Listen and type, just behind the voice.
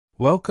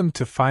Welcome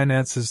to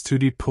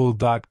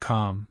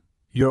finances2dpool.com,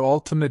 your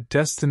ultimate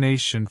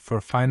destination for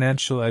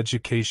financial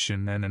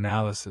education and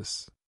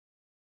analysis.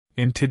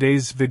 In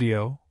today's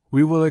video,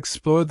 we will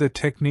explore the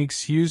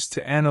techniques used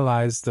to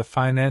analyze the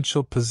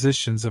financial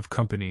positions of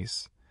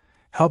companies,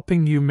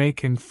 helping you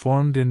make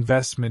informed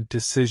investment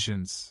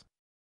decisions.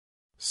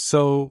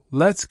 So,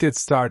 let's get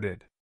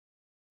started.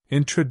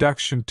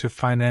 Introduction to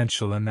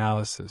Financial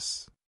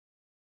Analysis.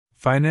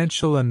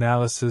 Financial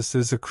analysis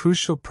is a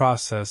crucial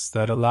process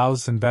that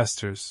allows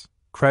investors,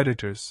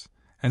 creditors,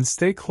 and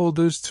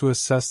stakeholders to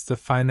assess the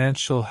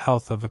financial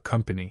health of a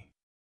company.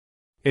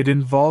 It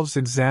involves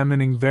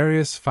examining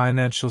various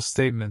financial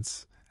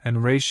statements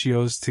and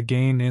ratios to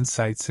gain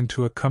insights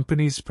into a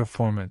company's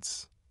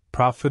performance,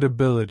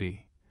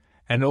 profitability,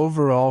 and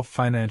overall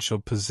financial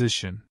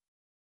position.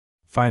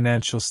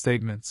 Financial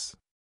statements.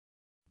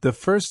 The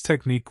first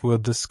technique we'll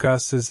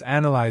discuss is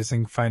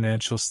analyzing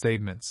financial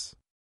statements.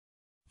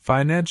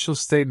 Financial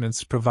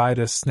statements provide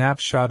a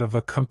snapshot of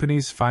a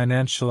company's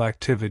financial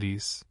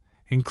activities,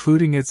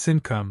 including its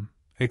income,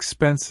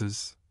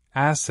 expenses,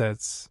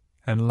 assets,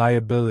 and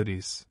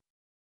liabilities.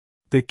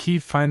 The key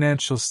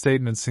financial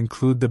statements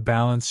include the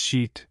balance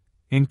sheet,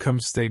 income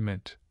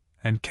statement,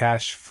 and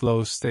cash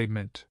flow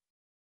statement.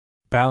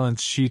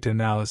 Balance sheet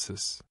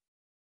analysis.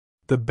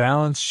 The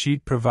balance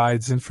sheet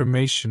provides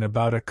information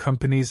about a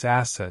company's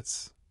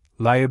assets,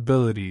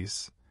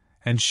 liabilities,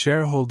 and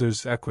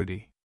shareholders'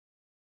 equity.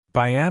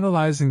 By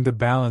analyzing the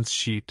balance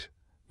sheet,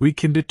 we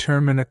can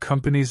determine a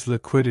company's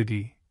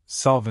liquidity,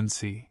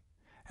 solvency,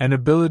 and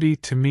ability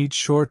to meet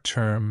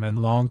short-term and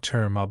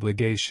long-term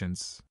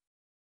obligations.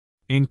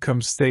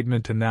 Income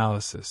statement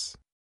analysis.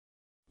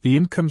 The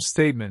income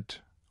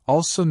statement,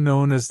 also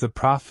known as the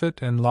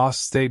profit and loss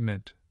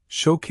statement,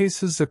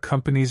 showcases a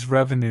company's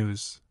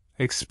revenues,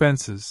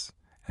 expenses,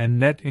 and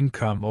net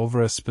income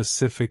over a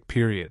specific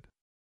period.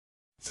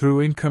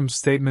 Through income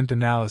statement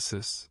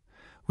analysis,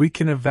 we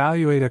can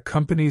evaluate a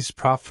company's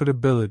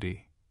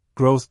profitability,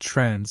 growth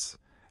trends,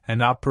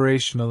 and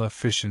operational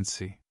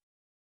efficiency.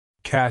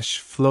 Cash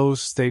flow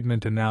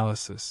statement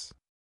analysis.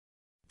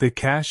 The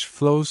cash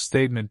flow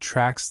statement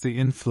tracks the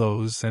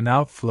inflows and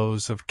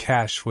outflows of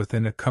cash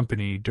within a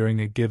company during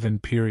a given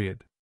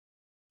period.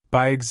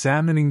 By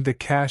examining the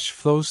cash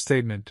flow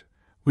statement,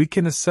 we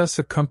can assess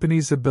a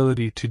company's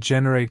ability to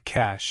generate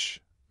cash,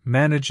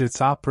 manage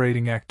its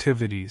operating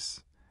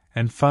activities,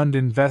 and fund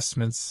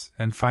investments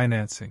and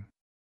financing.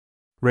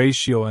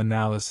 Ratio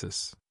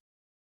analysis.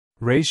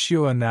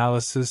 Ratio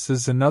analysis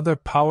is another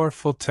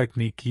powerful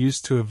technique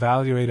used to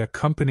evaluate a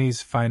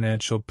company's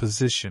financial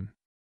position.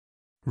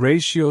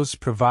 Ratios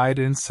provide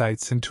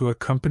insights into a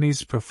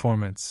company's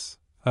performance,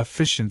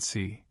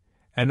 efficiency,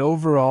 and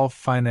overall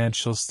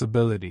financial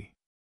stability.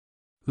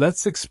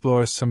 Let's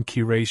explore some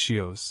key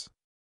ratios.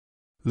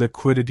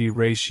 Liquidity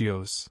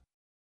ratios.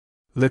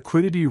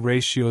 Liquidity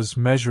ratios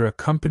measure a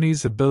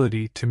company's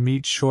ability to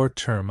meet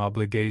short-term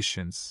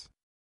obligations.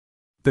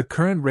 The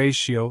current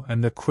ratio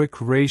and the quick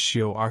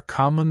ratio are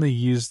commonly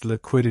used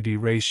liquidity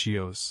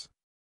ratios.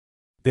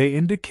 They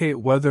indicate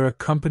whether a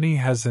company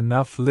has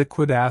enough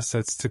liquid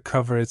assets to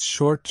cover its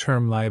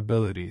short-term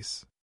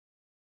liabilities.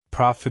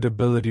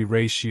 Profitability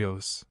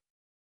ratios.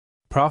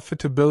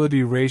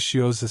 Profitability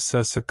ratios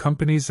assess a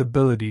company's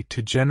ability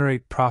to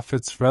generate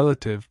profits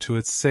relative to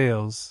its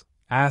sales,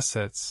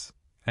 assets,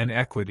 and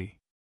equity.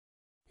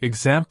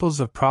 Examples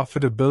of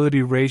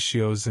profitability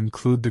ratios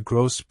include the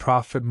gross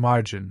profit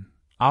margin,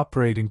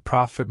 operating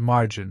profit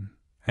margin,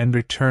 and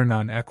return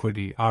on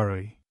equity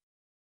 (ROE).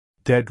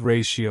 Debt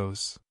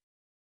ratios.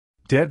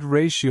 Debt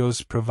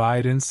ratios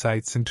provide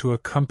insights into a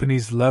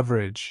company's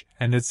leverage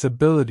and its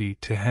ability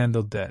to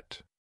handle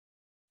debt.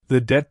 The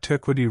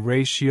debt-to-equity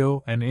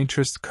ratio and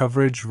interest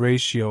coverage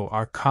ratio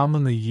are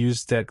commonly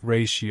used debt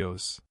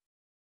ratios.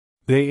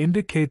 They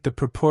indicate the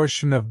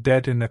proportion of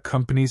debt in a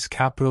company's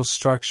capital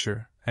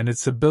structure and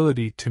its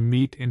ability to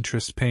meet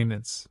interest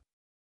payments.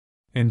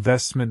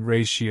 Investment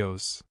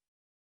ratios.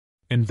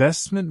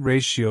 Investment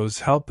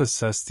ratios help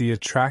assess the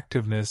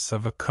attractiveness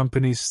of a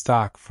company's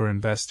stock for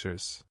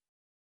investors.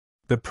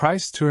 The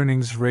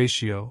price-to-earnings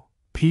ratio,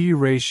 P/E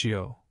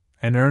ratio,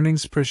 and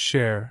earnings per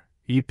share,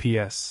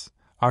 EPS,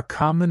 are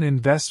common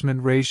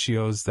investment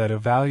ratios that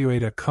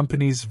evaluate a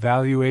company's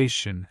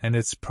valuation and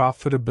its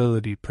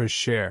profitability per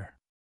share.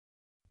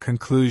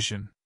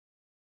 Conclusion.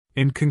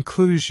 In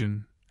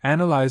conclusion,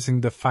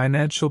 analyzing the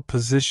financial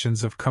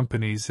positions of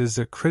companies is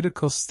a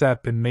critical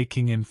step in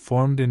making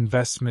informed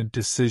investment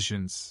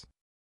decisions.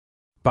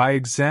 By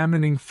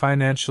examining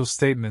financial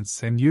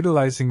statements and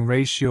utilizing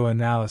ratio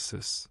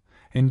analysis,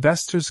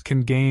 investors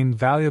can gain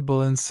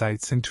valuable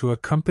insights into a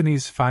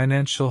company's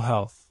financial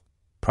health,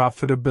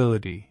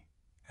 profitability,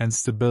 and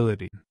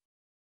stability.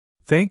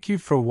 Thank you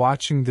for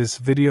watching this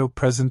video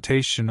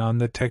presentation on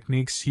the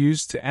techniques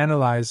used to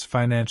analyze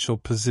financial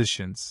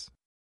positions.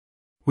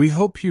 We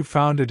hope you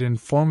found it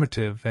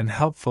informative and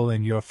helpful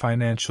in your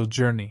financial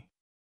journey.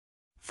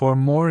 For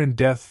more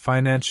in-depth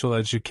financial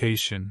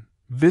education,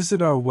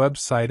 visit our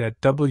website at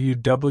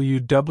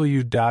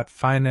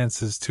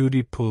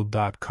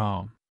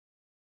www.finances2dpool.com.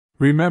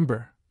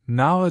 Remember,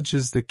 knowledge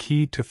is the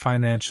key to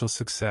financial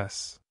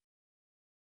success.